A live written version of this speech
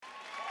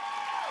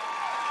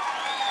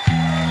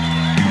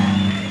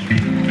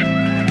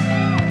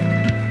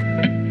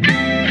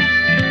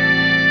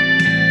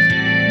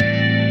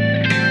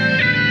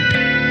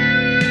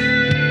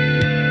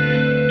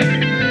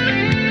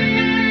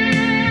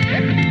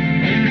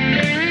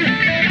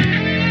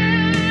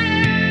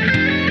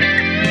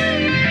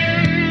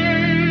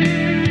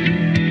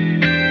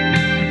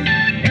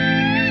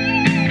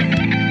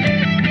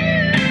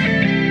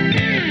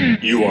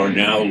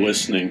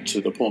listening to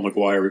the Paul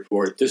McGUIRE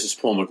Report. This is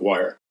Paul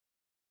McGUIRE.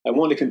 I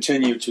want to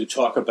continue to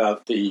talk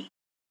about the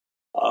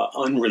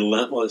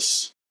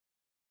unrelentless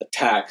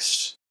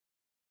attacks,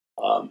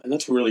 and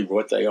that's really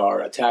what they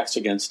are, attacks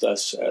against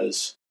us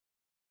as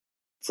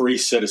free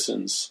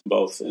citizens,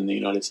 both in the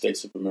United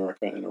States of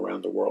America and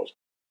around the world.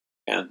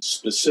 And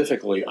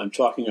specifically, I'm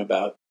talking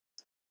about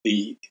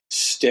the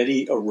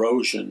steady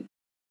erosion,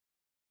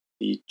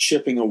 the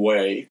chipping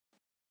away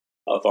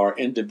of our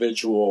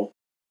individual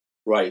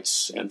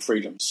rights and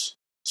freedoms,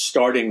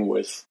 starting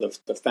with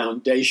the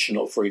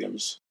foundational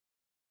freedoms,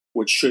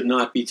 which should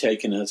not be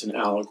taken as an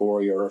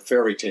allegory or a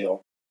fairy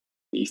tale.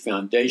 The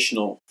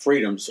foundational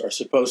freedoms are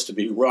supposed to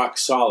be rock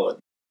solid.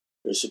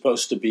 They're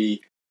supposed to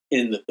be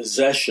in the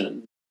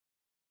possession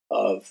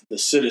of the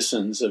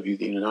citizens of the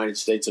United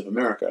States of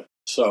America.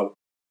 So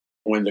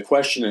when the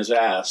question is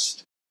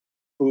asked,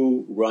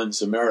 who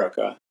runs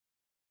America?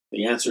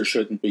 The answer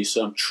shouldn't be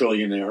some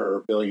trillionaire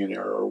or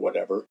billionaire or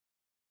whatever.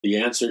 The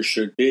answer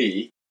should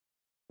be,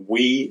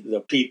 we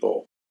the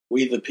people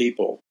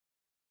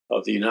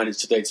of the United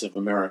States of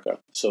America.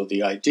 So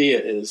the idea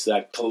is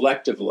that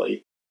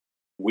collectively,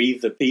 we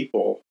the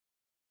people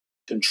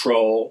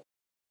control,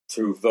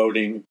 through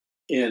voting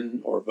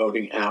in or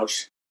voting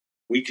out,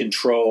 we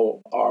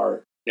control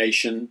our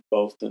nation,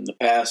 both in the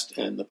past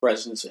and the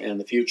present and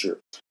the future.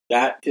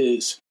 That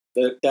is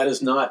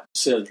not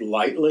said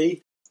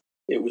lightly.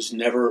 It was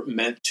never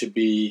meant to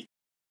be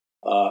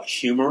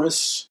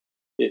humorous.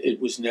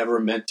 It was never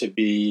meant to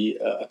be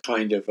a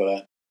kind of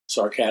a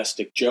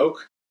sarcastic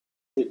joke.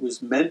 It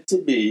was meant to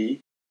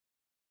be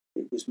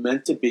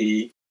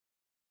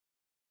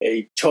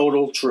a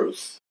total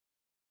truth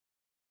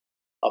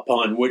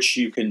upon which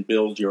you can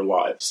build your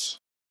lives.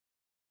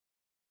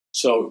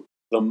 So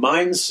the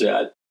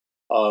mindset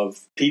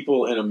of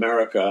people in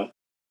America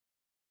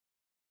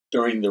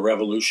during the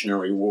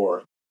Revolutionary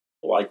War,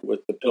 like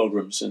with the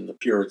Pilgrims and the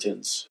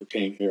Puritans who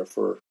came here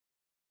for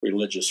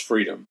religious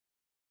freedom,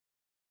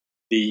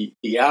 the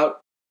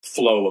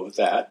outflow of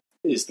that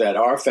is that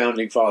our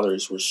founding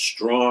fathers were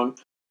strong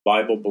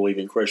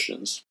Bible-believing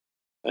Christians,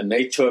 and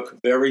they took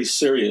very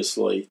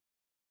seriously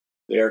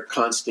their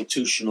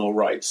constitutional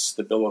rights,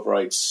 the Bill of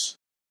Rights,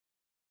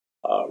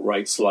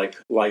 rights like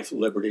life,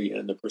 liberty,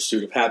 and the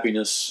pursuit of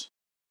happiness,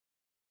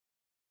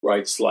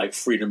 rights like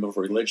freedom of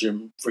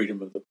religion,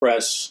 freedom of the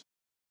press,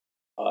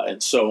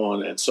 and so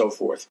on and so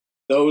forth.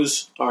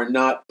 Those are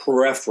not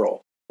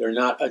peripheral. They're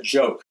not a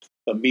joke.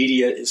 The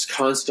media is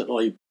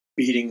constantly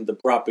beating the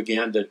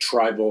propaganda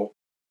tribal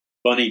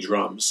bunny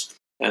drums,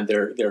 and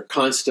they're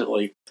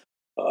constantly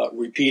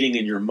repeating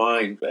in your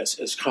mind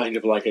as kind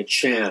of like a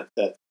chant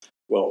that,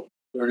 well,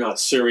 they're not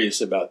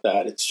serious about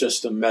that. It's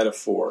just a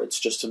metaphor. It's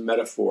just a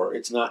metaphor.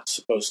 It's not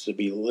supposed to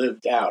be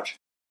lived out.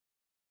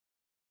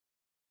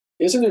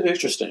 Isn't it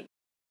interesting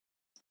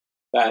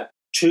that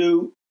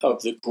two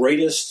of the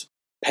greatest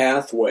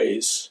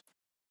pathways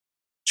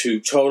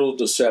to total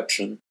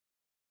deception,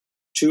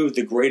 two of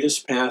the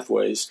greatest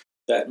pathways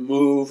that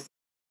move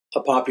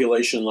a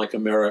population like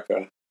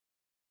America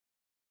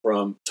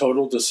from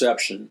total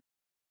deception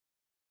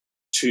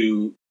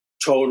to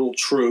total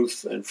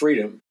truth and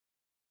freedom,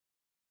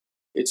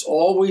 it's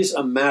always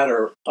a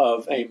matter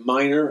of a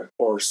minor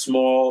or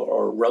small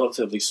or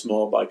relatively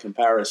small by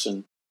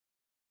comparison.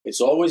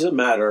 It's always a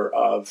matter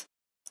of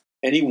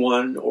any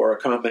one or a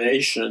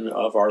combination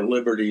of our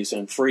liberties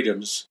and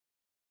freedoms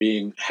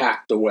being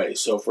hacked away.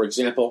 So, for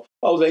example,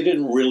 they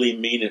didn't really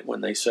mean it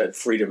when they said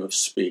freedom of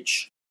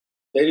speech.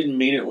 They didn't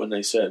mean it when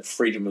they said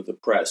freedom of the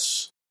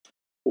press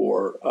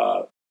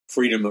or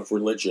freedom of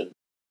religion,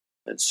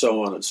 and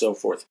so on and so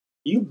forth.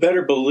 You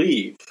better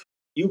believe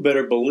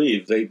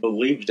they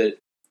believed it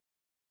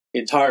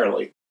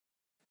entirely,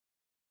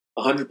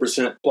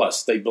 100%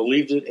 plus. They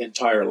believed it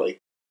entirely.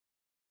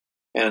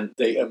 And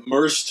they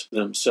immersed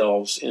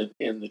themselves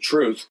in the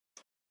truth.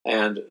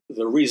 And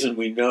the reason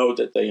we know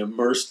that they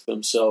immersed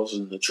themselves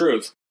in the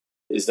truth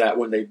is that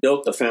when they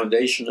built the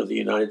foundation of the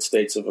United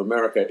States of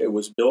America, it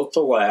was built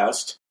to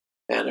last,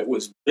 and it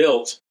was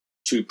built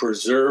to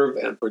preserve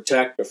and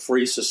protect a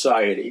free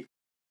society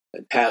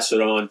and pass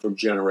it on from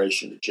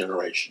generation to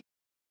generation.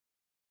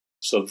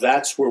 So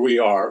that's where we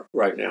are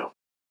right now.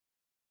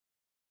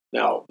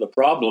 Now, the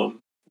problem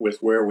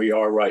with where we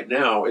are right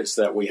now is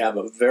that we have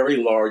a very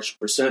large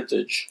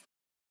percentage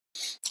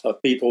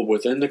of people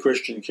within the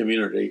Christian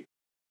community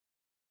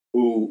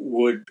who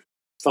would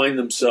find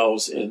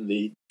themselves in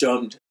the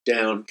dumbed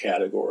down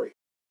category.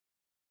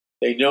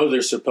 They know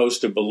they're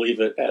supposed to believe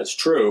it as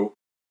true,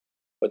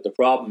 but the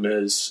problem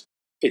is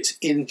it's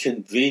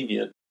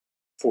inconvenient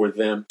for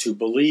them to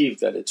believe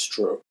that it's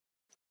true.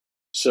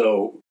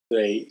 So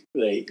they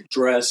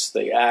dress,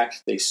 they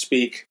act, they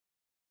speak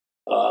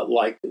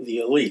like the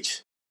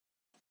elite.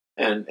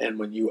 And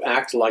when you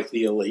act like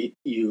the elite,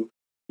 you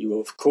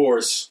of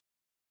course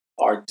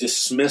are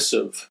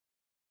dismissive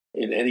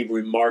in any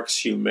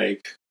remarks you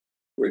make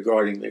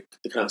regarding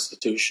the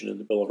Constitution and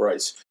the Bill of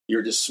Rights.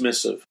 You're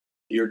dismissive.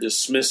 You're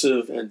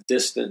dismissive and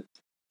distant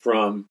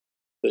from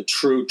the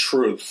true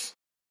truth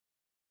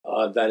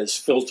that is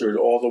filtered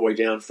all the way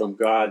down from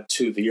God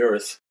to the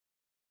earth,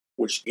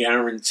 which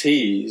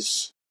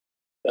guarantees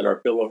that our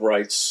Bill of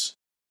Rights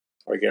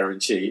are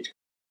guaranteed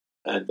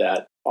and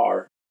that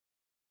our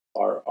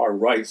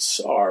rights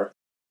are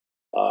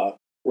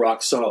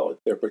rock solid.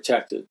 They're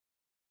protected.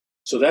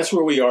 So that's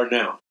where we are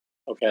now,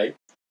 okay?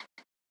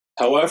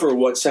 However,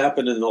 what's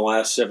happened in the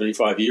last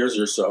 75 years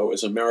or so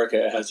is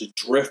America has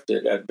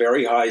drifted at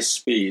very high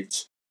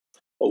speeds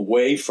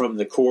away from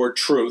the core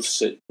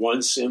truths it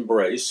once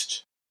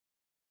embraced.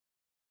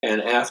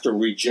 And after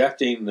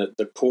rejecting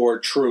the core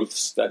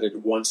truths that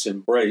it once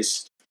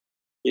embraced,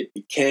 it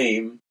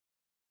became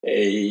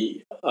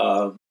a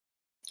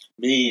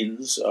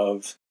means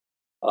of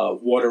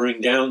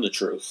watering down the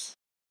truth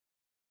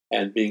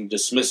and being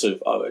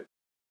dismissive of it.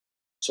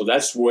 So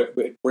that's what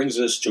it brings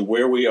us to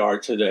where we are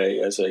today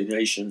as a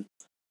nation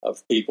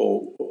of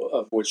people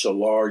of which a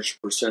large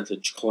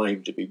percentage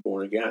claim to be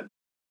born again.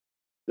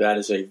 That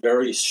is a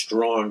very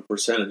strong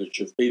percentage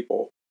of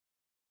people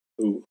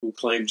who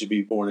claim to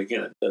be born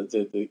again.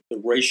 The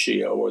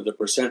ratio or the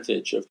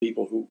percentage of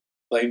people who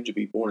claim to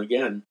be born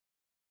again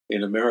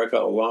in America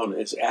alone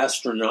is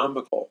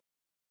astronomical.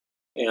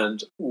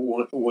 And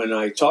when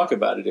I talk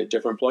about it at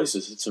different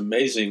places, it's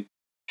amazing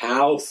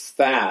how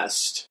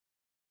fast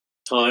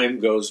time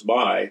goes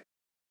by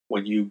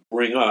when you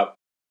bring up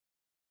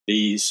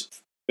these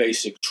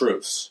basic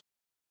truths.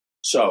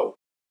 So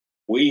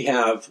we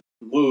have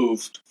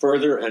moved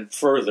further and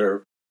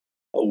further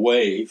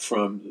away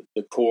from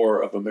the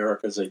core of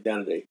America's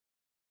identity.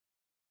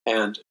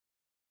 And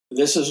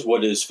this is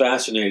what is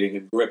fascinating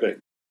and gripping.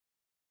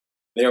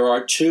 There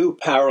are two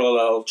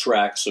parallel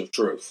tracks of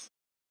truth.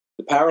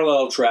 The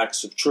parallel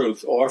tracks of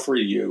truth offer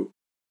you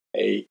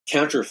a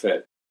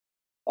counterfeit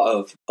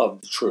of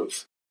the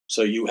truth.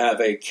 So you have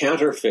a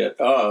counterfeit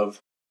of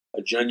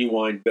a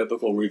genuine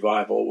biblical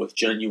revival with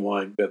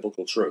genuine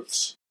biblical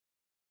truths.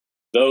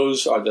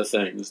 Those are the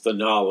things, the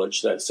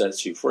knowledge that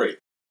sets you free.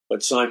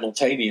 But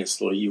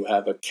simultaneously, you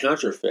have a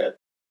counterfeit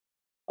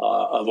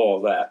of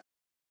all that.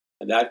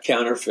 And that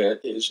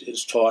counterfeit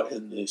is taught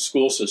in the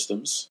school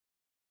systems,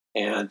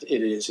 and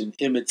it is an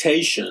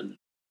imitation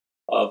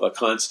of a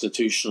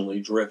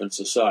constitutionally driven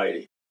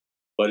society.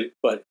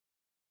 But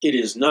it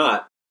is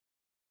not,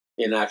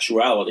 in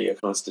actuality, a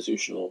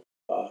constitutional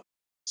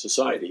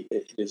society.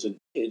 It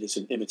is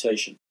an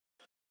imitation.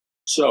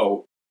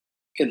 So,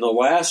 in the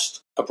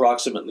last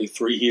approximately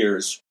 3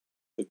 years,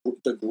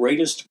 the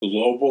greatest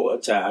global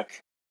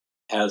attack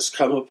has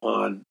come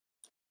upon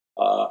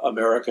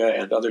America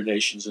and other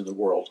nations in the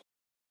world.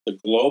 The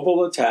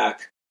global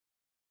attack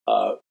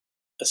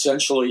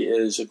essentially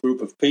is a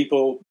group of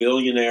people,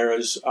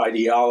 billionaires,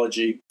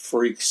 ideology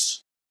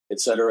freaks,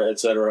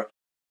 etc.,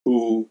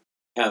 who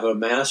have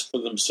amassed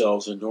for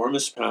themselves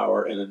enormous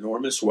power and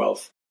enormous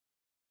wealth,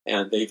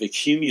 and they've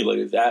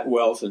accumulated that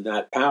wealth and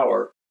that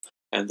power,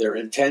 and their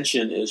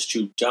intention is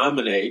to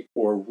dominate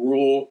or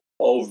rule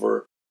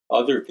over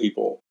other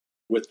people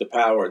with the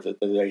power that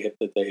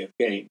they have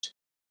gained.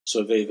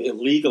 So they've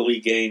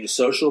illegally gained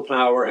social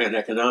power and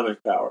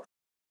economic power.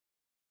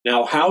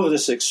 Now, how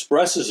this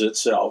expresses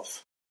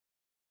itself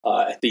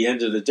at the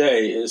end of the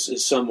day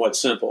is somewhat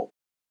simple.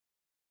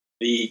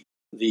 The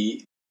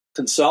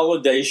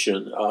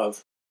consolidation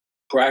of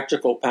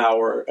practical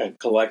power and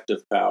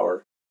collective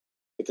power,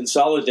 the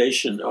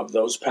consolidation of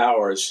those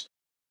powers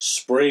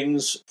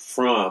springs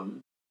from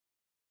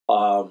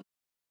a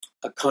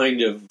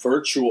kind of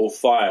virtual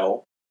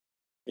file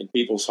in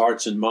people's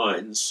hearts and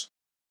minds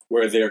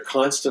where they're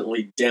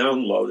constantly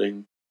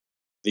downloading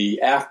the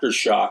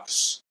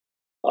aftershocks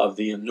of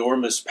the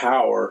enormous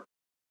power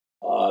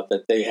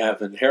that they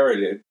have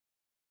inherited,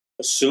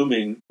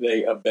 assuming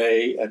they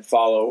obey and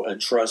follow and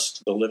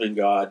trust the living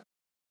God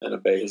and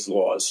obey his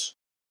laws.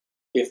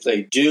 If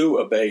they do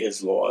obey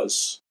his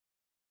laws,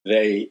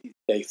 they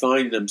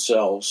find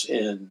themselves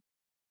in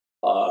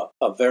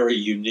a very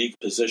unique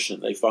position.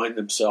 They find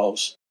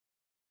themselves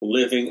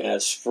living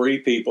as free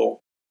people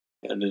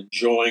and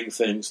enjoying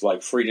things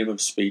like freedom of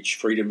speech,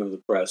 freedom of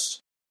the press,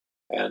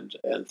 and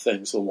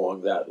things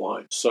along that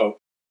line. So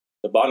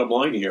the bottom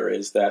line here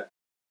is that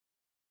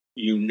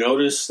you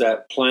notice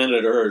that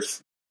planet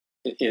Earth,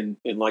 in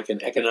like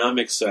an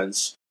economic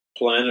sense,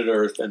 planet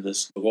Earth and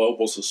this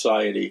global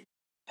society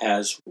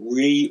has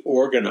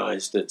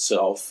reorganized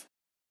itself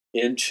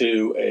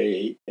into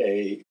a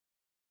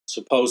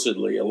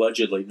supposedly,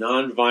 allegedly,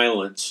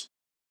 nonviolent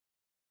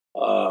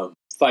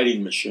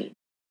fighting machine.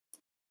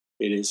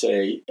 It is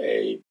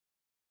a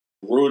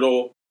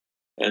brutal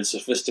and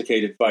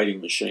sophisticated fighting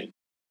machine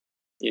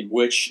in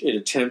which it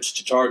attempts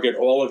to target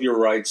all of your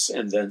rights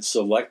and then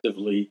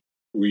selectively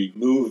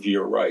remove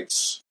your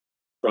rights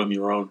from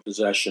your own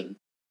possession,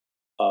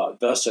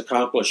 thus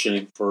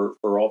accomplishing, for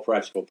all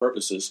practical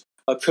purposes,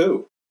 a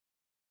coup,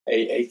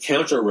 a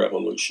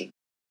counter-revolution.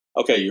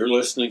 Okay, you're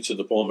listening to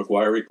the Paul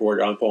McGUIRE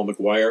Report. I'm Paul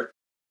McGUIRE.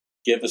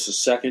 Give us a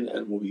second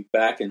and we'll be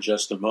back in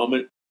just a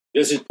moment.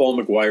 Visit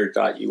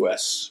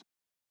paulmcguire.us.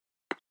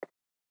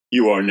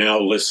 You are now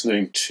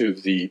listening to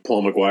the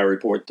Paul McGUIRE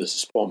Report. This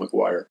is Paul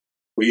McGUIRE.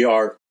 We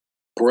are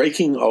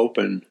breaking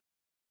open,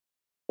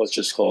 let's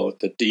just call it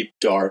the deep,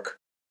 dark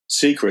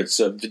secrets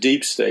of the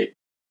deep state.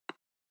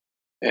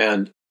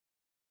 And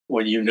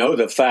when you know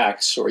the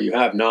facts or you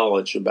have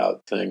knowledge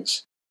about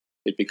things,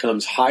 it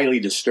becomes highly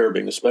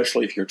disturbing,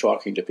 especially if you're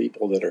talking to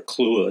people that are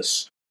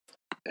clueless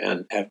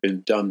and have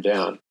been dumbed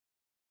down.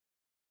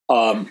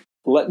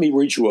 Let me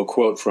read you a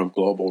quote from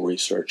Global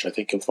Research. I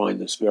think you'll find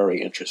this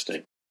very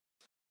interesting.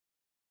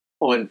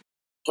 On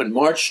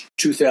March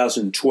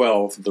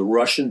 2012, the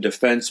Russian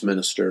defense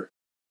minister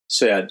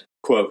said,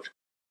 quote,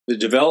 "The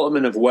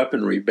development of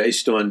weaponry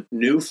based on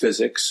new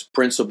physics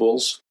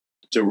principles,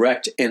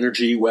 direct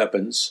energy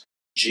weapons,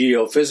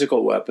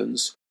 geophysical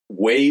weapons,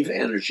 wave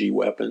energy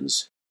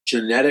weapons,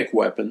 genetic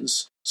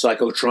weapons,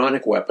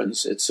 psychotronic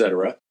weapons,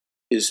 etc.,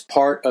 is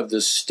part of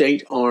the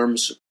state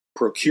arms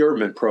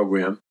procurement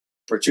program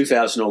for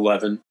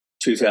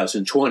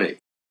 2011-2020.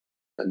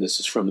 And this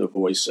is from the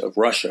Voice of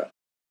Russia.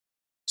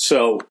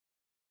 So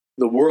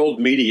the world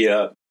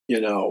media,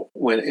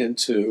 went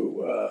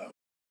into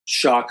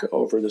shock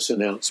over this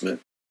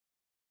announcement.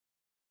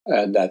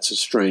 And that's a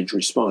strange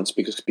response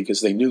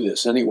because they knew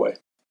this anyway.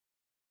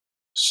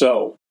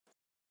 So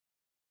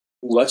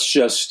let's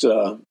just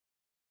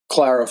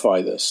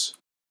clarify this.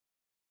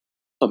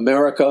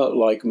 America,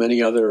 like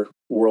many other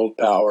world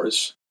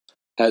powers,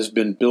 has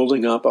been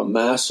building up a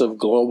massive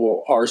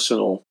global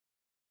arsenal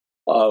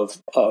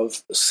of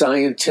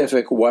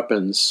scientific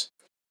weapons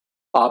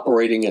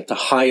operating at the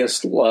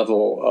highest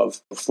level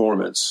of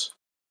performance.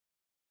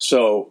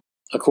 So,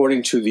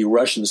 according to the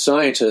Russian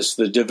scientists,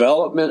 the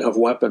development of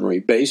weaponry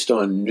based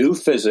on new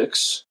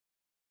physics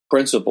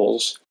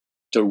principles,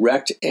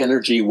 direct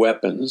energy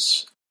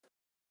weapons,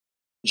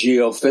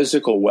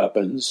 geophysical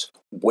weapons,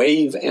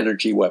 wave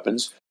energy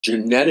weapons,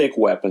 genetic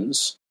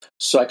weapons,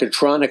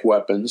 psychotronic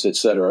weapons,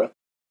 etc.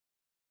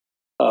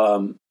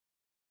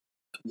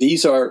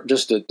 This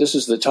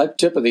is the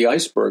tip of the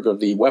iceberg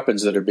of the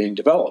weapons that are being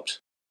developed.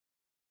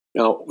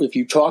 Now, if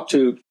you talk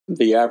to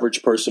the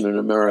average person in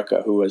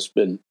America who has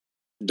been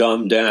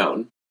dumbed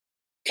down,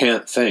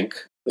 can't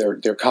think,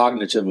 their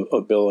cognitive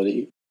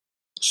ability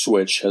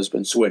switch has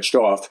been switched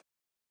off,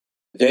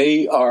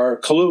 they are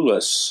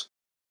clueless.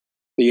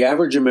 The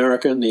average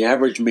American, the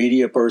average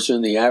media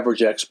person, the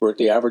average expert,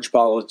 the average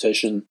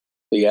politician,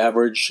 the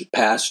average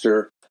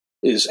pastor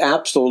is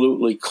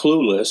absolutely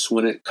clueless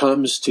when it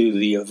comes to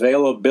the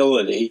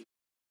availability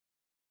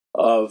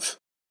of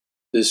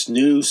this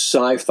new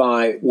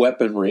sci-fi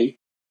weaponry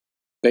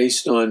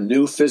based on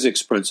new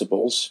physics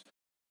principles,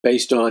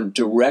 based on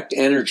direct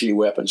energy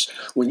weapons.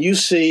 When you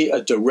see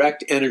a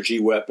direct energy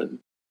weapon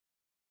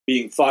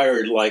being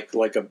fired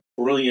like a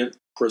brilliant,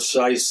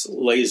 precise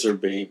laser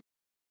beam,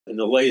 and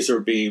the laser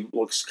beam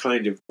looks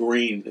kind of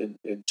green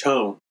in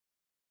tone,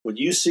 when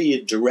you see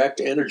a direct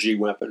energy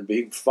weapon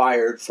being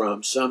fired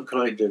from some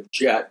kind of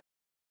jet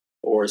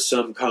or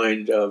some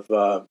kind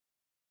of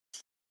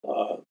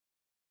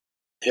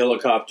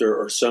helicopter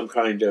or some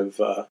kind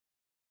of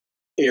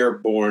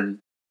airborne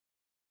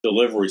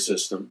delivery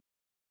system,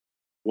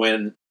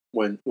 when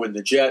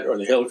the jet or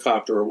the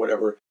helicopter or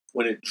whatever,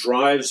 when it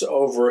drives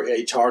over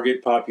a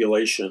target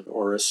population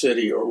or a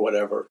city or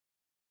whatever,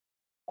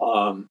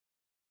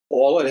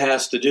 all it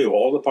has to do,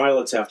 all the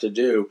pilots have to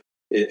do,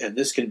 and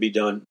this can be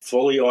done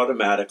fully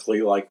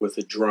automatically, like with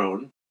a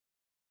drone,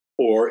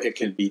 or it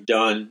can be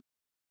done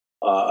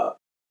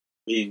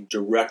being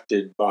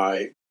directed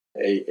by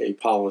a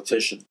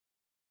politician.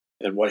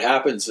 And what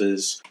happens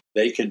is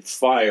they can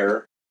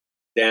fire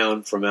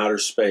down from outer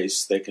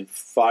space. They can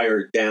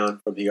fire down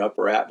from the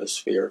upper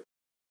atmosphere.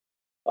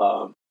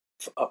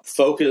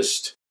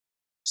 Focused,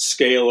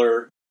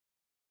 scalar,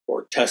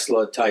 or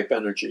Tesla-type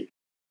energy.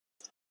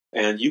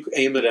 And you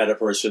aim it at a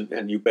person,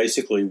 and you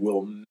basically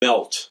will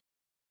melt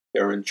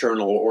their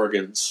internal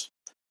organs.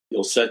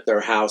 You'll set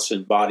their house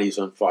and bodies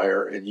on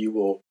fire, and you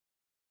will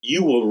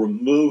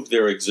remove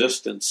their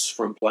existence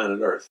from planet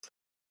Earth.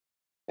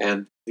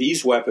 And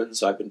these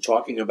weapons, I've been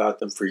talking about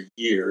them for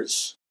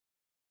years.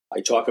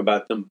 I talk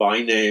about them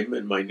by name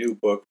in my new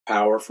book,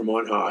 Power from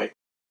On High,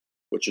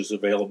 which is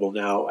available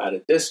now at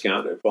a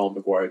discount at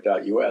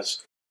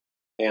paulmcguire.us.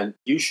 And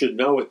you should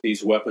know what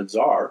these weapons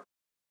are,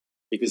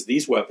 because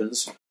these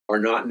weapons are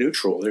not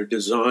neutral. They're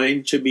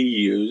designed to be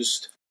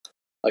used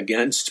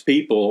against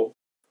people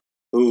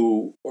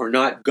who are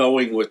not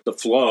going with the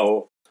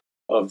flow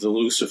of the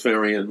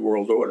Luciferian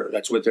world order.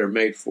 That's what they're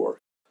made for.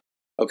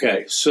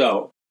 Okay,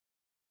 so,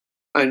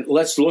 and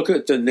let's look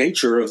at the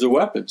nature of the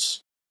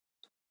weapons.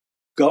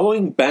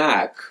 Going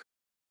back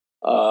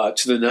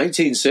to the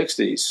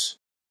 1960s,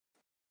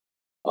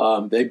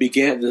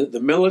 the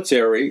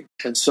military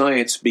and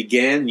science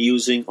began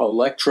using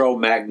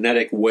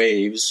electromagnetic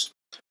waves,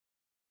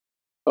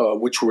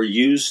 which were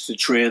used to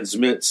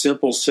transmit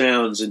simple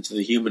sounds into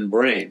the human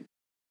brain.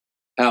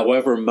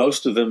 However,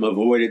 most of them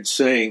avoided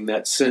saying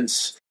that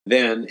since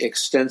then,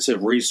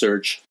 extensive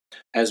research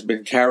has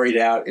been carried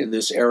out in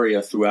this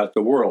area throughout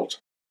the world.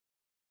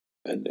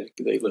 And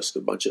they list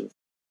a bunch of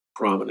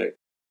prominent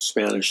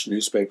Spanish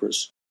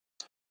newspapers,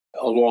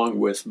 along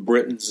with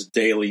Britain's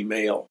Daily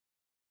Mail,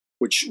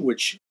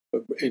 which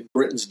in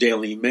Britain's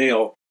Daily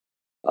Mail,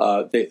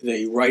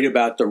 they write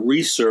about the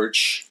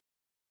research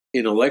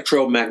in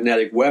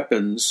electromagnetic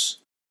weapons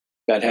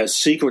that has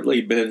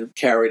secretly been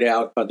carried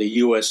out by the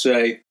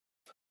USA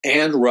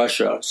and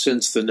Russia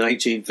since the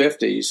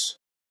 1950s,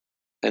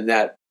 and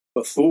that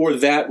before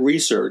that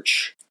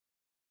research,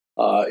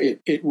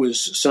 it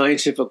was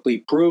scientifically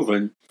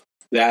proven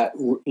that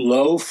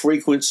low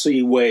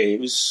frequency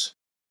waves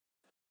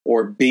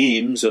or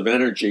beams of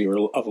energy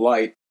or of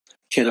light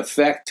can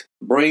affect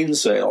brain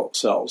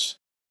cells.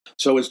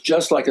 So it's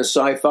just like a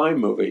sci-fi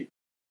movie.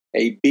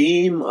 A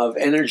beam of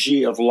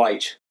energy of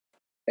light,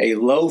 a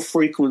low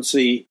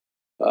frequency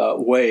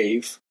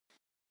wave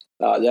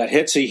that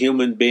hits a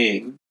human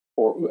being,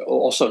 or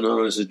also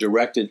known as a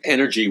directed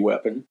energy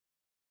weapon,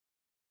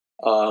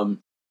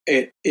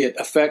 it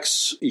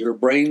affects your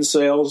brain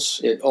cells.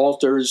 It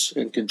alters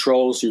and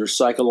controls your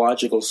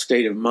psychological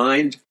state of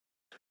mind.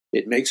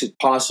 It makes it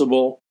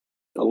possible.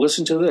 Now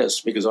listen to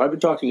this, because I've been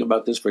talking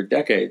about this for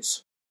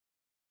decades,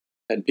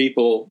 and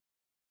people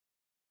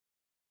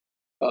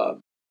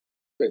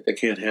they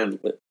can't handle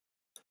it.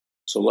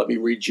 So let me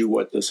read you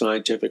what the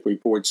scientific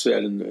report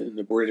said in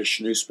the British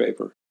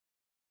newspaper.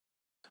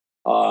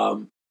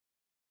 Low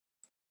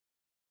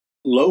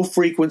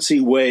frequency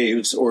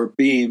waves or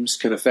beams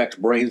can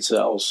affect brain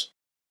cells,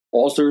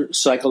 alter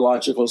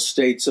psychological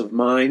states of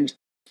mind,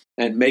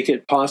 and make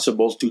it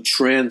possible to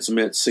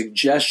transmit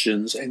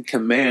suggestions and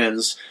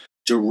commands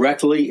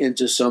directly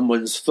into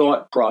someone's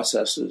thought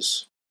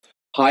processes.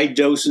 High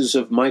doses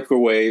of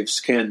microwaves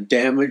can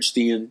damage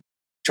the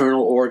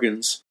internal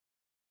organs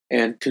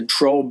and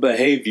control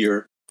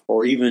behavior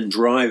or even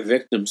drive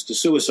victims to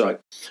suicide.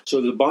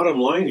 So the bottom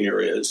line here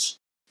is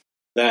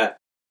that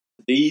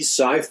these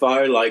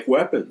sci-fi-like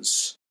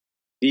weapons,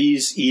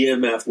 these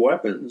EMF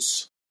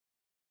weapons,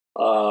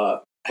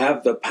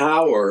 have the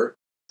power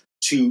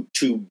to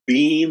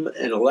beam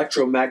an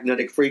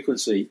electromagnetic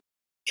frequency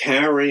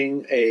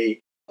carrying a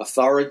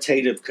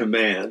authoritative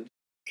command,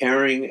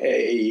 carrying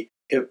a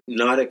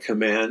hypnotic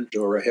command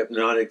or a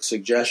hypnotic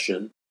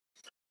suggestion,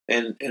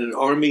 and an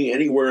army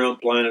anywhere on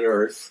planet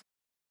Earth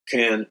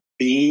can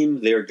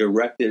beam their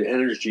directed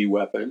energy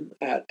weapon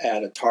at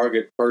a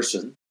target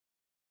person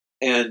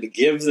and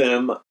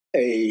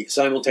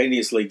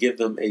simultaneously give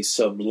them a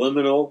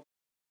subliminal,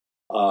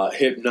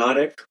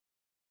 hypnotic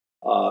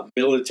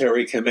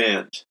military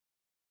command.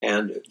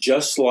 And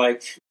just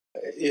like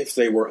if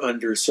they were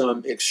under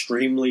some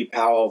extremely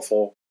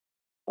powerful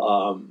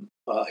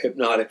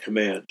hypnotic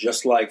command,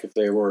 just like if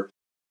they were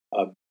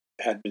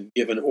had been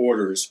given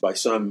orders by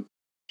some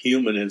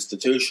human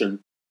institution,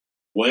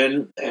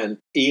 when an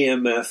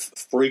EMF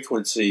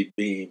frequency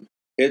beam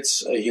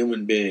hits a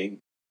human being,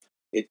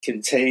 it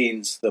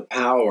contains the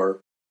power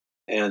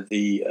and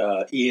the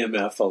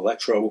EMF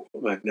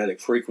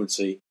electromagnetic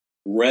frequency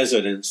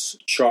resonance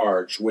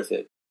charge with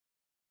it.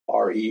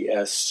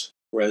 RES,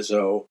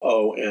 Reso,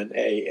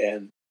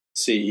 ONANCE.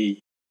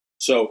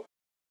 So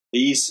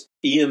these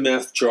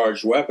EMF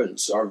charged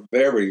weapons are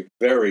very,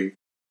 very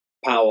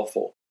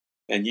powerful.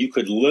 And you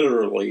could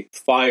literally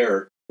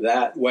fire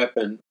that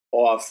weapon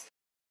off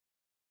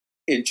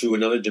into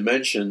another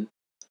dimension,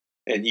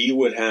 and you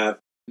would have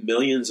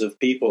millions of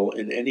people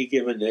in any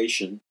given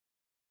nation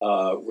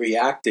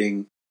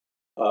reacting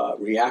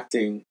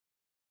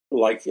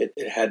like it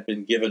had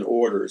been given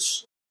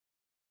orders.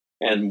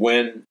 And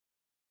when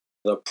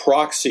the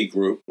proxy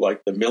group,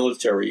 like the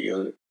military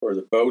unit or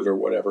the boat or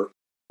whatever,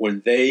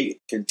 when they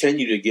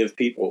continue to give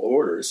people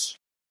orders,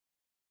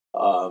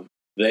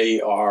 they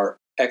are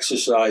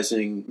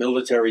exercising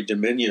military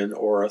dominion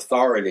or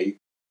authority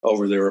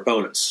over their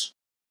opponents.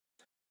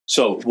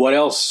 So what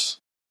else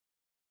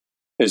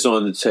is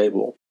on the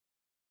table?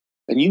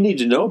 And you need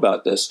to know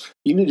about this.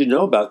 You need to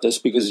know about this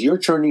because you're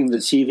turning the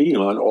TV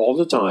on all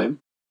the time,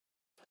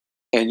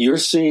 and you're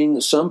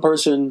seeing some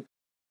person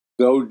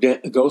go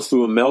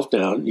through a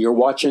meltdown. You're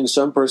watching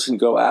some person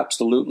go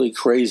absolutely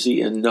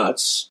crazy and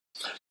nuts.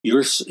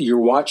 You're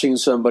watching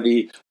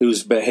somebody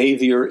whose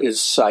behavior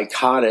is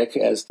psychotic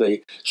as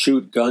they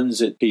shoot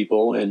guns at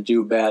people and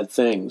do bad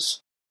things.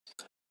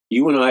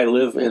 You and I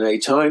live in a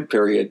time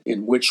period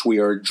in which we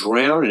are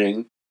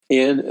drowning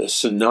in a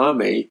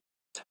tsunami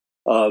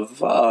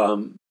of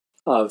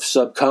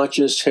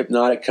subconscious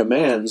hypnotic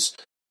commands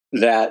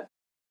that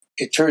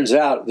it turns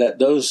out that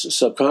those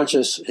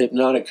subconscious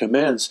hypnotic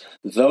commands,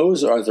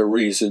 those are the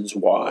reasons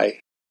why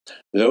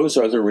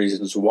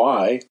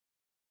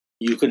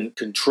you can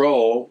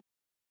control,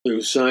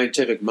 through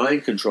scientific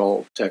mind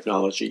control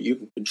technology, you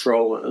can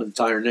control an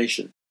entire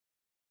nation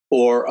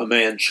or a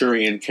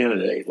Manchurian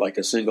candidate, like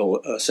a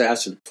single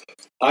assassin.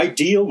 I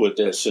deal with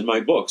this in my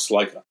books,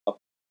 like A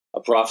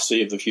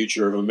Prophecy of the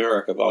Future of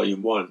America,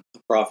 Volume 1, A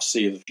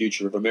Prophecy of the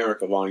Future of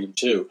America, Volume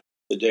 2,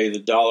 The Day the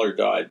Dollar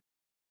Died,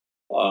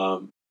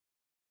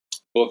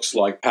 books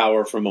like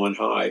Power from On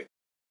High,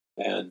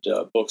 and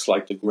books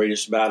like The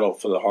Greatest Battle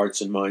for the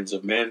Hearts and Minds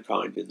of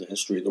Mankind in the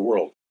History of the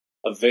World,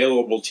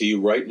 available to you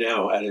right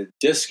now at a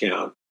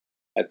discount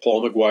at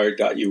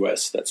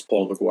paulmcguire.us. That's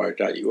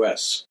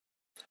paulmcguire.us.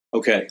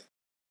 Okay,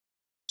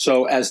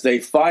 So as they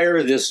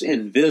fire this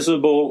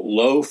invisible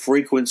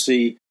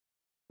low-frequency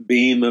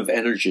beam of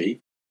energy,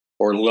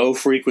 or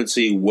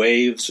low-frequency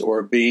waves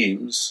or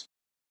beams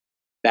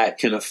that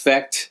can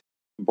affect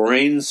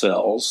brain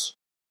cells,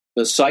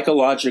 the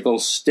psychological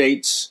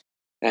states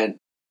and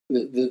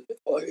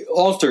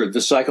alter the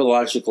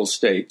psychological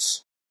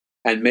states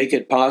and make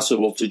it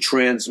possible to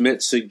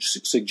transmit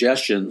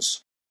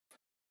suggestions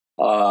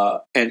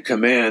and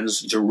commands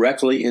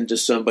directly into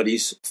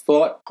somebody's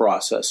thought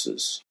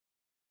processes.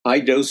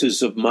 High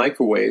doses of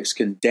microwaves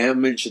can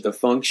damage the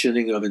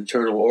functioning of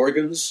internal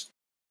organs,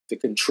 the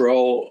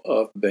control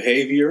of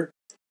behavior,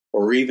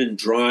 or even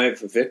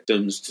drive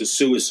victims to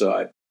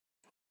suicide.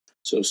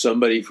 So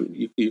somebody,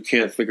 you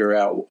can't figure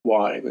out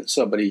why, but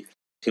somebody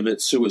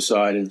commits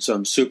suicide in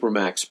some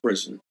supermax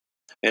prison.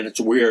 And it's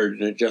weird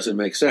and it doesn't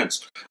make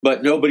sense.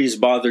 But nobody's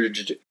bothered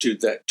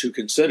to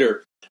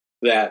consider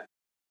that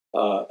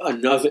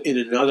in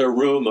another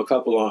room a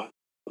couple of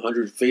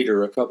 100 feet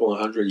or a couple of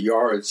 100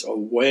 yards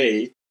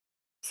away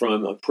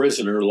from a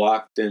prisoner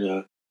locked in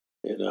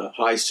a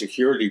high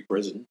security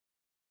prison,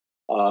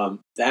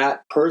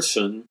 that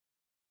person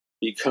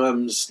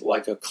becomes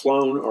like a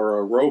clone or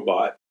a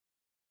robot,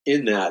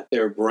 in that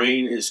their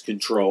brain is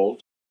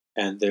controlled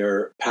and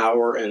their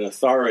power and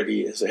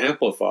authority is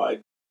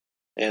amplified,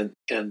 and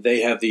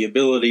they have the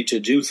ability to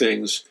do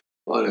things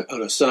on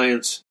a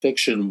science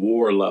fiction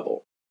war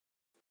level.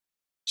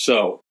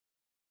 So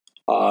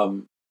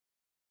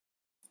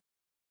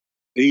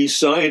these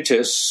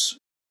scientists,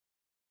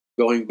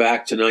 going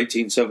back to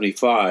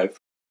 1975,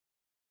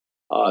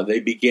 they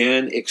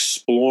began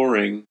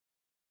exploring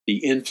the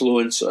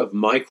influence of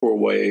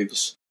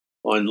microwaves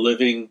on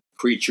living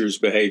creatures'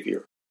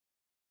 behavior.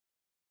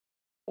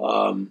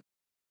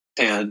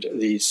 And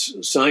these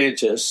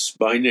scientists,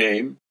 by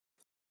name,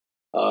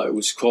 it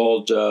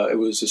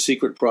was a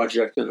secret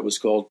project, and it was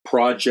called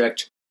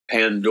Project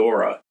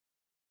Pandora,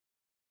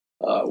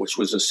 which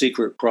was a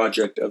secret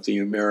project of the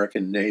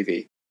American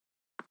Navy.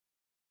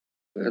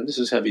 And this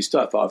is heavy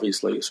stuff,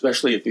 obviously,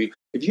 especially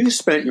if you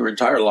spent your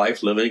entire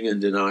life living in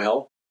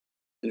denial,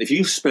 and if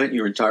you've spent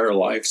your entire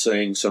life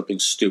saying something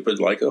stupid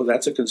like, oh,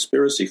 that's a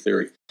conspiracy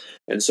theory,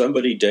 and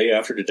somebody day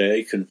after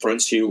day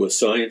confronts you with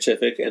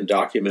scientific and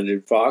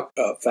documented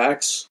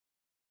facts,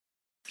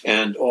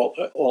 and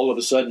all of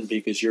a sudden,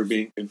 because you're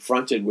being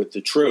confronted with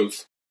the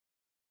truth,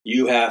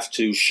 you have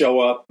to show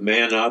up,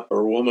 man up,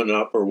 or woman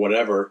up, or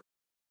whatever,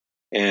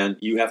 and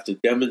you have to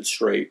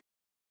demonstrate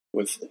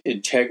with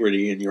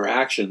integrity in your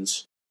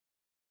actions.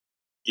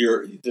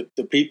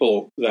 The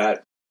people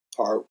that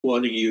are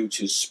wanting you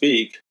to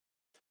speak,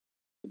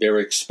 they're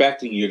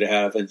expecting you to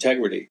have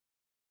integrity.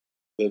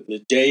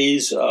 The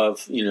days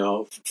of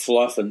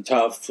fluff and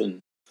tough and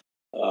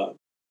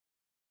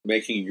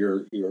making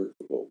your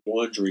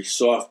laundry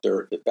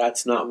softer,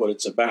 that's not what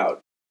it's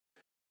about.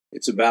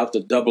 It's about the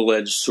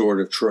double-edged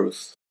sword of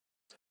truth.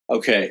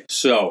 Okay,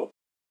 so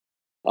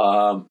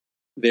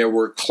there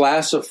were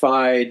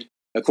classified,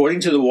 according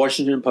to the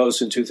Washington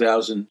Post in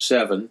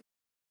 2007,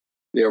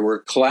 there were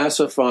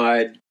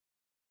classified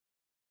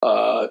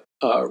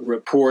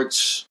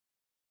reports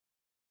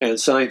and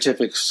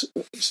scientific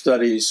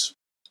studies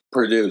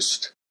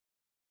produced.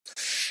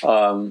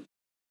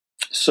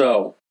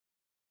 So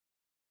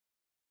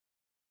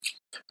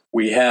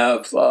we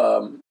have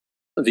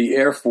the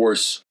Air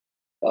Force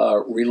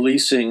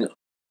releasing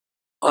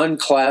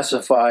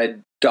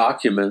unclassified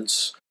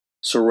documents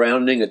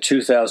surrounding a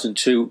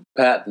 2002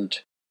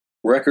 patent,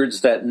 records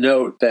that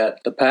note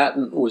that the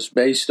patent was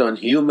based on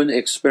human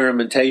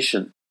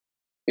experimentation.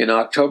 In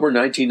October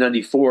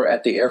 1994,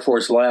 at the Air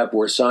Force lab,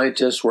 where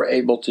scientists were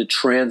able to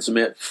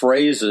transmit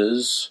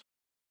phrases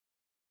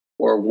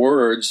or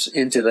words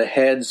into the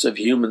heads of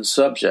human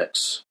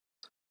subjects,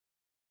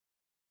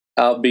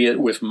 albeit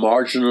with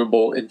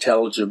marginable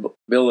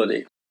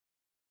intelligibility.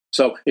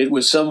 So it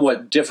was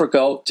somewhat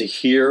difficult to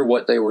hear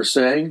what they were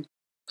saying,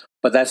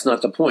 but that's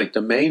not the point.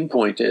 The main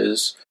point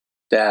is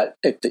that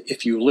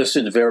if you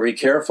listened very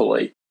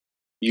carefully,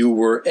 you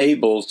were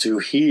able to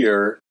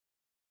hear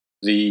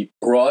the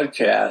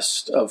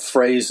broadcast of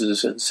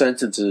phrases and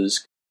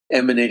sentences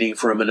emanating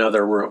from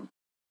another room.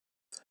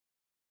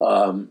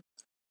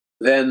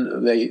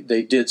 Then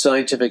they did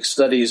scientific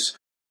studies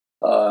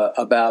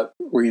about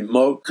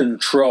remote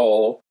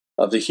control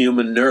of the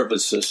human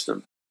nervous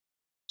system.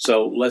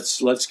 So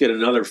let's get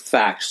another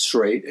fact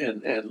straight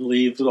and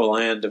leave the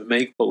land of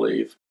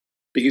make-believe.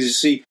 Because you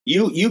see,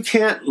 you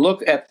can't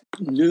look at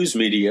news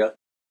media,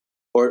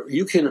 or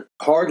you can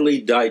hardly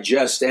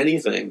digest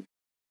anything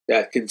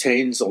that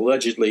contains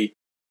allegedly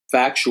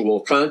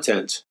factual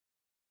content.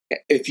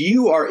 If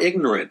you are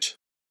ignorant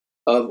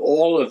of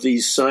all of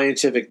these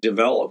scientific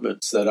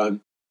developments that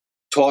I'm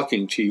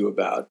talking to you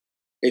about,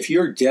 if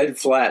you're dead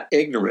flat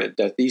ignorant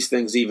that these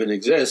things even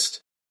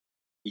exist,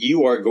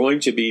 you are going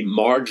to be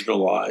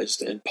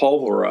marginalized and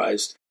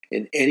pulverized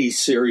in any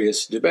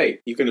serious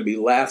debate. You're going to be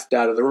laughed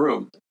out of the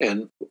room.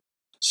 And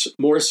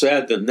more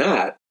sad than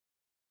that,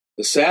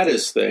 the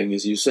saddest thing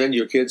is you send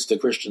your kids to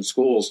Christian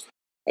schools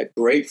at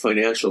great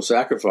financial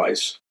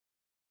sacrifice,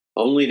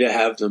 only to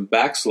have them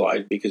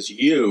backslide because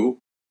you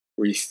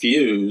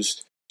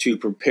refused to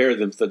prepare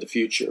them for the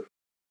future.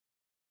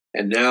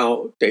 And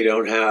now they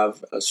don't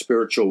have a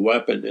spiritual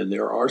weapon in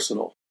their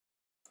arsenal.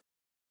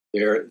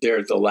 They're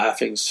the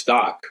laughing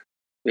stock.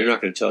 They're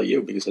not going to tell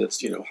you because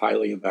it's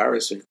highly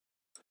embarrassing.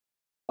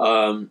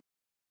 The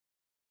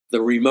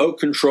remote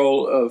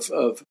control of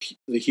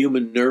the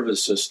human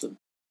nervous system.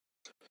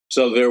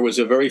 So there was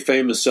a very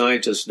famous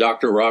scientist,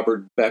 Dr.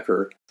 Robert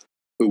Becker,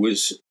 who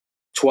was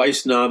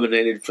twice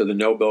nominated for the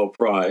Nobel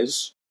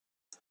Prize,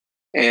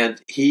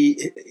 and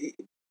he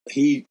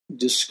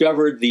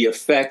discovered the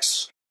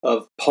effects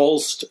of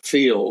pulsed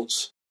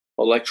fields,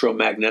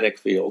 electromagnetic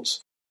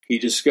fields. He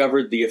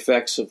discovered the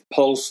effects of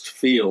pulsed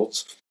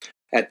fields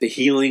at the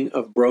healing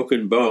of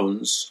broken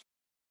bones,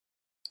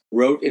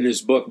 wrote in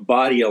his book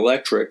Body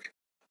Electric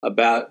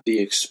about the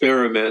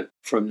experiment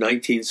from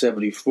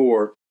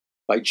 1974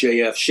 by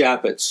J.F.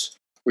 Shappitz,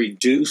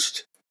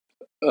 released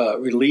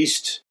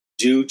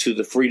due to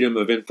the Freedom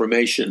of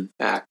Information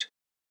Act.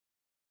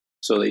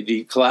 So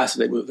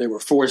they were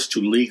forced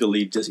to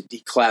legally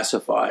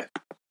declassify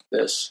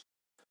this.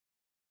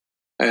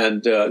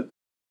 And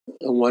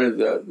one of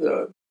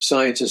the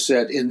scientists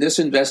said, in this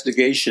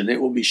investigation,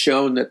 it will be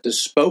shown that the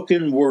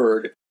spoken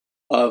word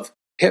of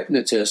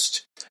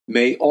hypnotist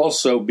may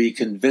also be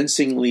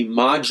convincingly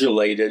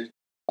modulated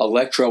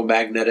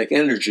electromagnetic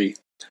energy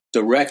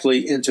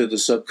directly into the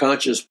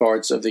subconscious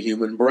parts of the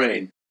human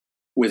brain,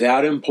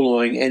 without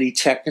employing any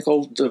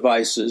technical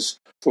devices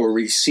for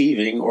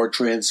receiving or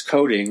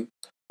transcoding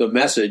the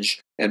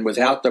message, and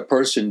without the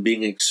person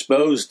being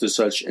exposed to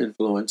such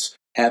influence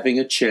having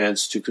a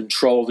chance to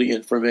control the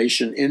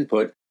information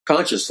input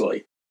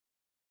consciously.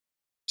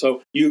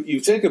 So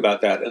you think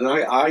about that, and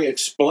I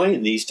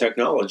explain these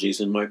technologies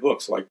in my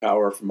books, like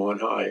Power from On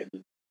High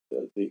and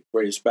the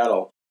Greatest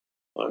Battle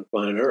on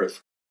Planet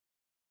Earth.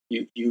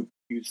 You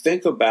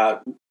think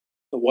about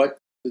what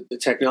the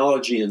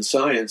technology and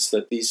science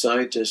that these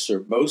scientists are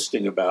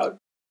boasting about,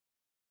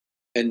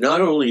 and not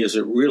only is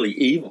it really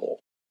evil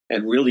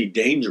and really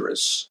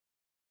dangerous,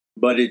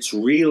 but it's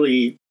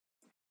really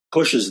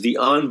pushes the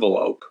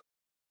envelope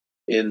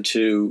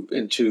into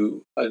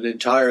an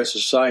entire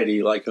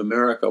society like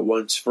America,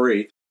 once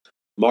free,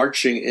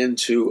 marching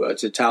into a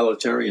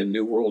totalitarian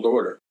New World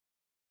Order.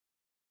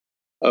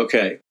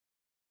 Okay,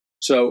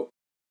 so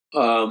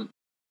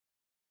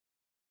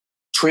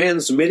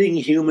transmitting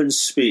human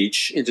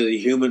speech into the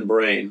human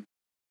brain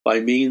by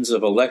means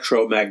of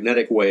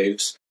electromagnetic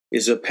waves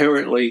is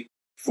apparently,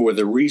 for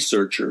the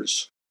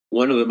researchers,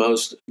 one of the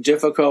most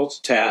difficult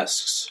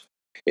tasks.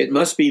 It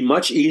must be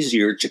much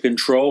easier to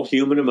control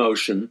human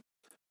emotion,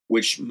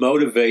 which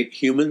motivate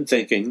human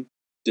thinking,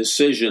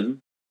 decision,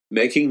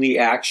 making the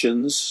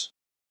actions.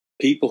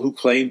 People who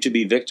claim to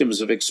be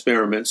victims of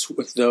experiments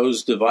with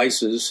those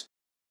devices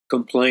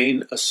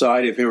complain,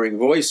 aside of hearing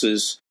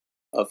voices,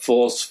 of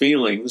false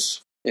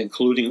feelings,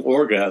 including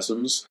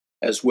orgasms,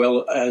 as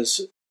well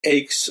as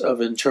aches of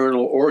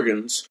internal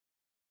organs,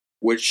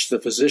 which the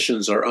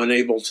physicians are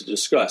unable to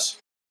discuss.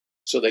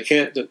 So they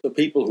can't. The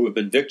people who have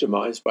been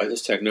victimized by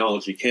this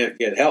technology can't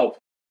get help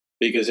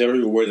because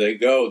everywhere they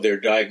go, they're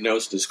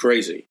diagnosed as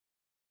crazy,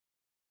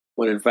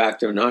 when in fact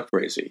they're not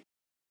crazy.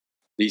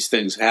 These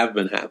things have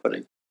been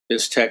happening.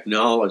 This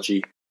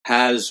technology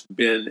has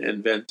been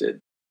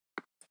invented.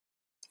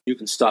 You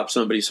can stop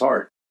somebody's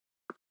heart.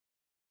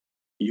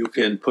 You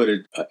can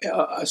put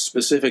a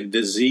specific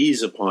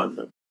disease upon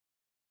them.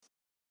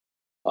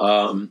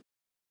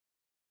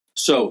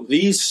 So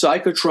these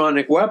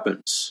psychotronic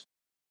weapons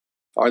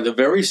are the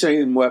very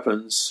same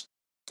weapons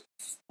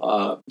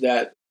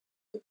that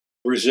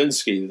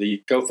Brzezinski,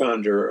 the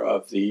co-founder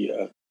of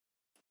the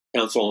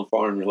Council on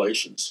Foreign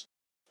Relations,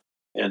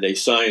 and a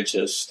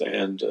scientist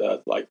and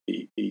like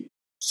the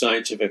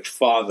scientific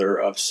father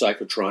of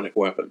psychotronic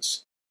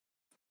weapons.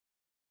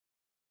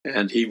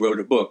 And he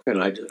wrote a book,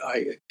 and I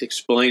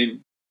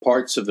explain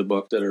parts of the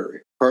book that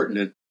are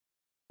pertinent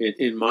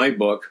in my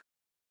book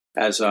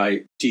as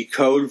I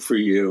decode for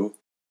you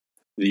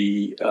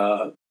the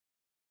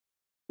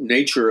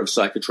nature of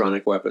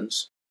psychotronic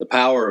weapons, the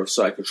power of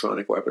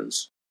psychotronic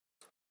weapons,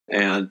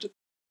 and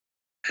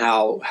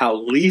how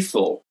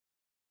lethal,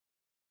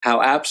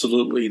 how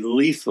absolutely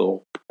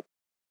lethal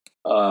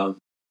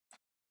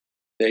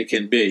they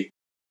can be.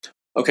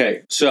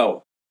 Okay,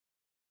 so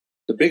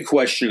the big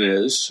question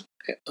is,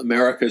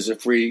 America is a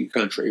free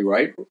country,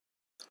 right?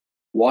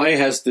 Why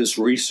has this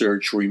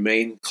research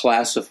remained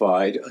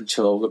classified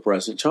until the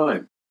present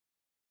time?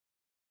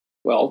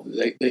 Well,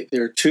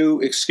 there are two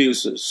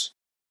excuses.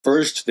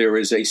 First, there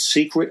is a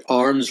secret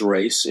arms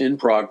race in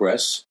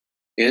progress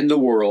in the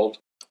world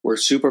where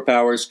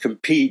superpowers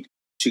compete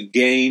to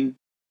gain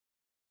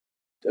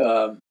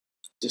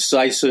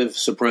decisive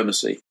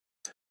supremacy.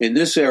 In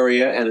this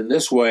area and in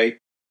this way,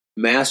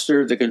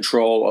 master the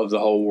control of the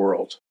whole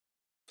world.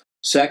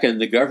 Second,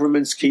 the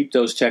governments keep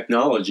those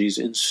technologies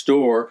in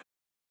store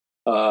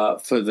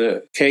for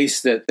the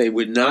case that they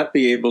would not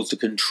be able to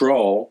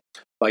control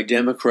by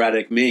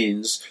democratic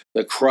means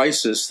the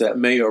crisis that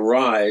may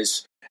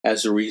arise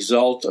as a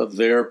result of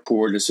their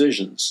poor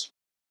decisions.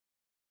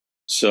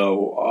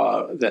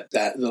 So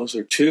those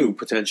are two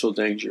potential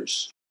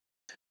dangers.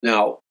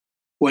 Now,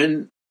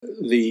 when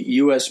the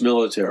U.S.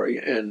 military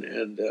and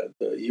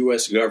the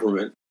U.S.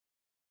 government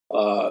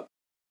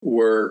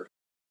were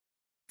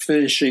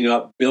finishing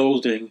up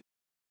building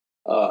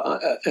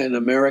an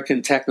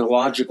American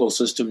technological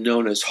system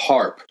known as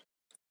HARP.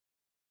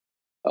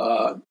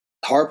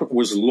 HARP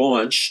was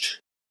launched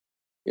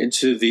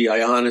into the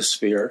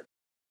ionosphere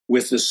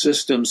with the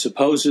system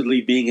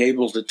supposedly being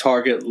able to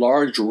target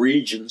large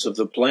regions of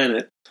the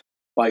planet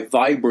by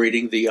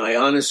vibrating the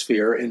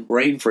ionosphere in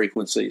brain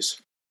frequencies.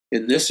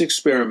 In this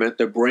experiment,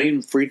 the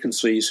brain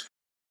frequencies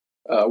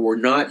were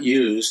not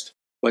used,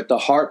 but the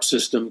HARP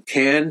system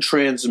can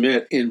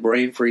transmit in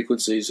brain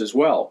frequencies as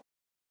well.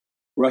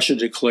 Russia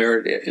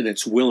declared in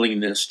its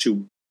willingness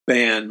to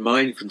ban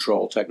mind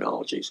control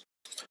technologies.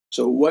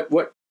 So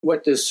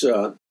what this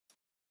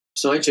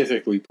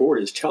scientific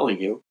report is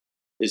telling you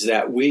is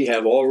that we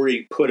have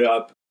already put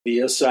up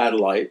via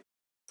satellite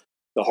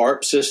the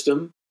HARP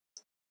system,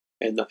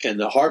 and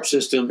the HARP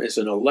system is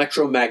an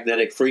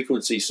electromagnetic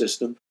frequency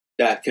system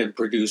that can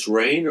produce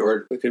rain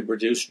or it can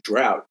produce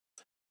drought.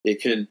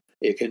 It can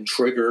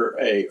trigger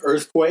a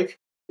earthquake.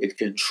 It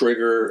can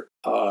trigger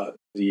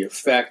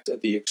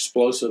the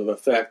explosive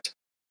effect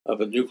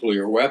of a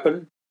nuclear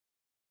weapon,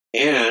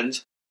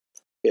 and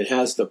it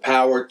has the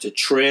power to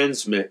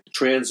transmit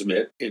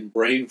in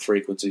brain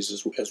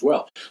frequencies as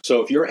well.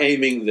 So if you're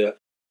aiming the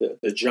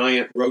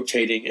giant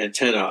rotating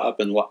antenna up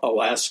in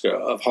Alaska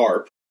of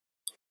HARP,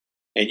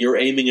 and you're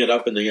aiming it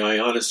up in the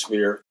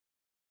ionosphere,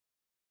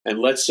 and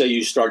let's say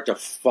you start to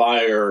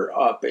fire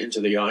up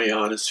into the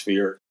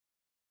ionosphere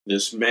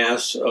this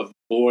mass of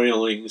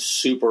boiling,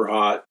 super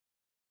hot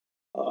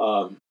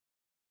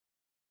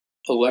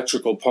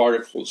electrical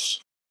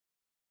particles,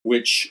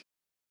 which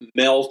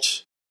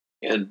melt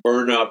and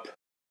burn up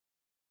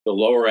the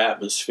lower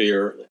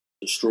atmosphere,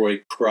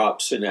 destroy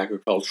crops and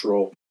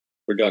agricultural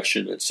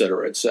production, et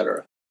cetera, et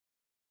cetera.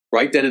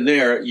 Right then and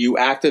there, you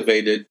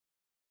activated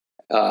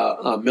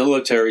a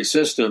military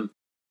system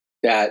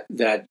that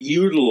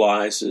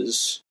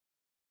utilizes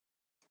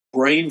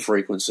brain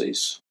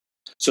frequencies.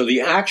 So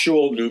the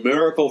actual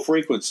numerical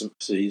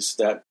frequencies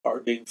that are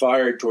being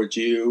fired towards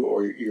you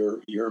or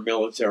your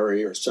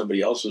military or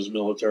somebody else's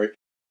military,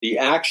 the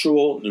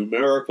actual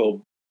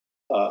numerical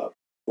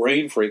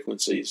brain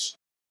frequencies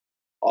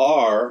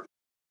are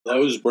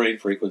those brain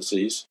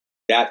frequencies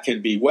that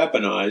can be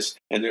weaponized,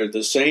 and they're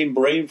the same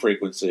brain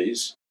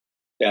frequencies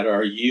that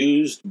are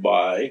used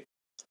by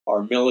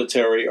our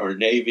military, our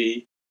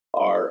Navy,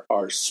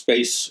 our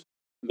space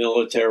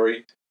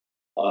military,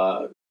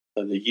 the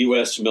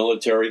U.S.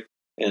 military,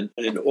 and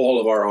all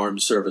of our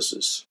armed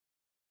services.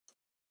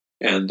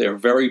 And they're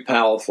very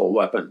powerful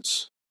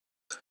weapons.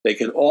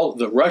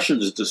 The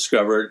Russians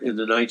discovered in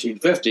the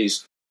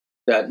 1950s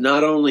that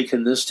not only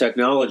can this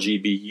technology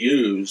be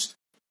used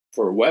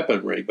for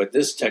weaponry, but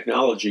this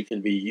technology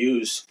can be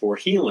used for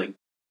healing.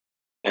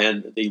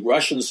 And the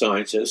Russian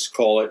scientists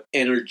call it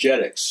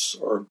energetics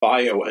or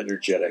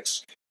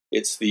bioenergetics.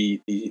 It's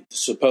the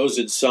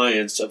supposed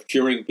science of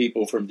curing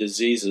people from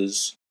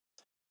diseases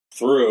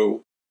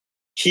through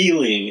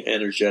healing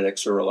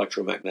energetics or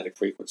electromagnetic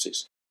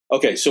frequencies.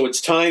 Okay, so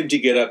it's time to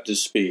get up to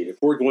speed. If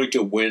we're going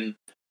to win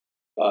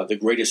the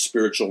greatest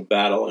spiritual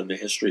battle in the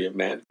history of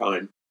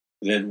mankind,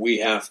 then we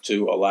have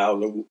to allow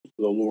the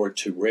Lord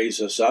to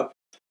raise us up.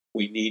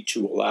 We need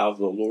to allow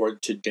the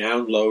Lord to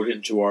download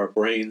into our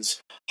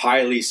brains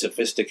highly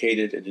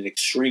sophisticated and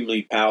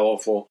extremely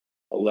powerful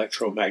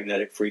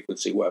electromagnetic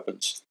frequency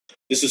weapons.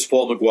 This is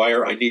Paul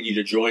McGUIRE. I need you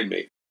to join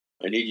me.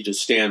 I need you to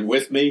stand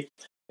with me,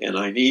 and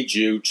I need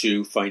you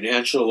to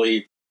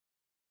financially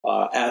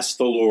ask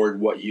the Lord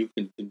what you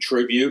can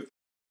contribute,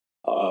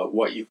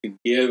 what you can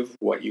give,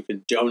 what you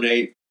can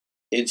donate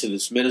into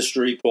this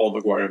ministry, Paul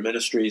McGUIRE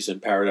Ministries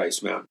and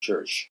Paradise Mountain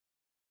Church.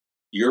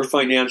 Your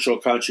financial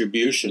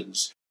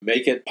contributions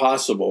make it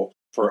possible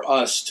for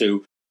us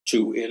to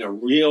in a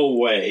real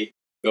way,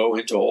 go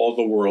into all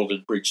the world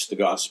and preach the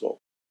gospel.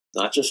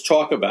 Not just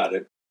talk about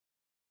it,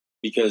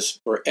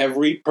 because for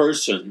every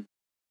person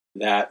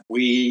that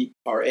we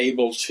are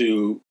able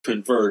to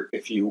convert,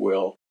 if you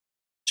will,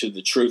 to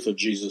the truth of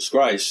Jesus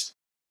Christ,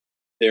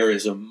 there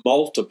is a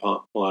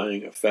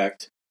multiplying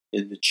effect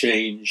in the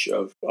change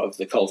of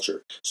the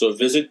culture. So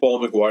visit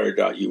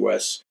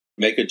paulmcguire.us,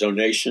 make a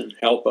donation,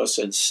 help us,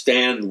 and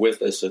stand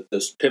with us at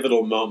this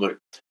pivotal moment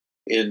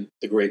in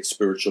the great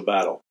spiritual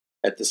battle.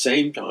 At the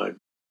same time,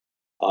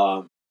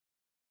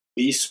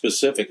 be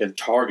specific and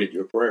target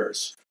your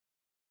prayers.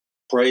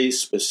 Pray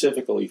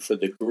specifically for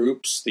the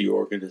groups, the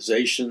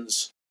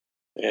organizations,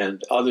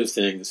 and other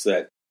things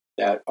that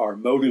are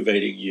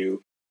motivating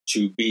you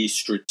to be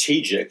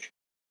strategic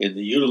in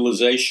the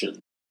utilization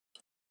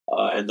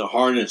and the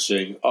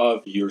harnessing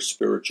of your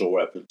spiritual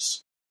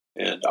weapons.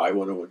 And I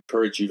want to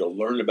encourage you to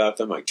learn about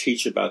them. I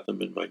teach about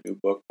them in my new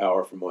book,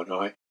 Power from On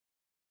High.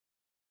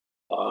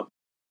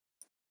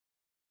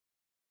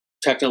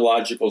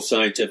 technological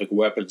scientific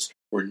weapons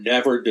were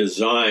never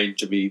designed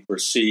to be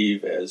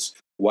perceived as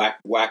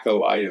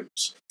wacko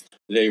items.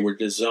 They were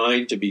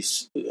designed to be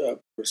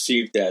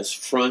perceived as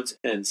front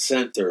and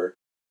center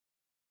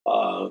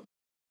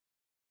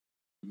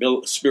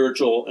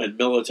spiritual and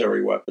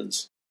military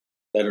weapons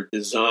that are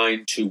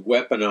designed to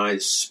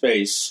weaponize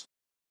space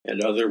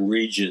and other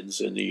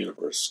regions in the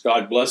universe.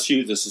 God bless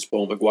you. This is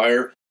Paul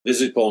McGUIRE.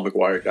 Visit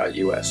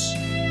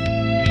paulmcguire.us.